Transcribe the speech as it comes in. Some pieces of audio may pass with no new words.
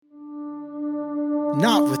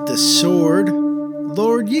not with the sword.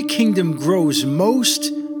 Lord, your kingdom grows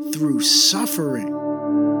most through suffering.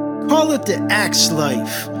 Call it the axe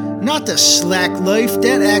life, not the slack life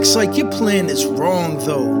that acts like your plan is wrong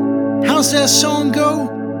though. How's that song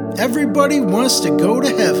go? Everybody wants to go to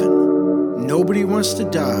heaven, nobody wants to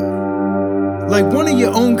die. Like one of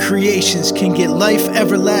your own creations can get life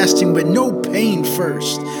everlasting with no pain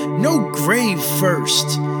first, no grave first.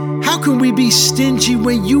 How can we be stingy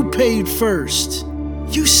when you paid first?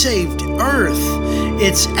 You saved Earth.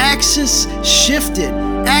 Its axis shifted,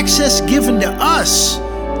 access given to us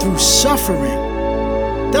through suffering.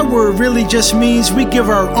 That word really just means we give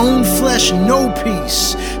our own flesh no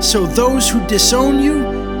peace, so those who disown you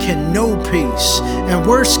can know peace. And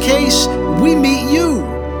worst case, we meet you,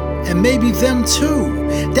 and maybe them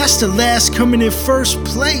too. That's the last coming in first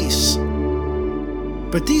place.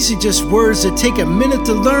 But these are just words that take a minute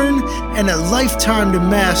to learn and a lifetime to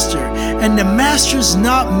master. And the master's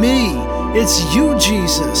not me, it's you,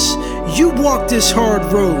 Jesus. You walk this hard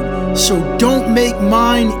road, so don't make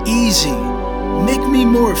mine easy. Make me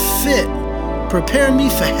more fit, prepare me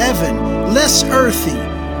for heaven, less earthy,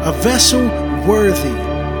 a vessel worthy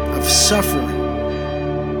of suffering.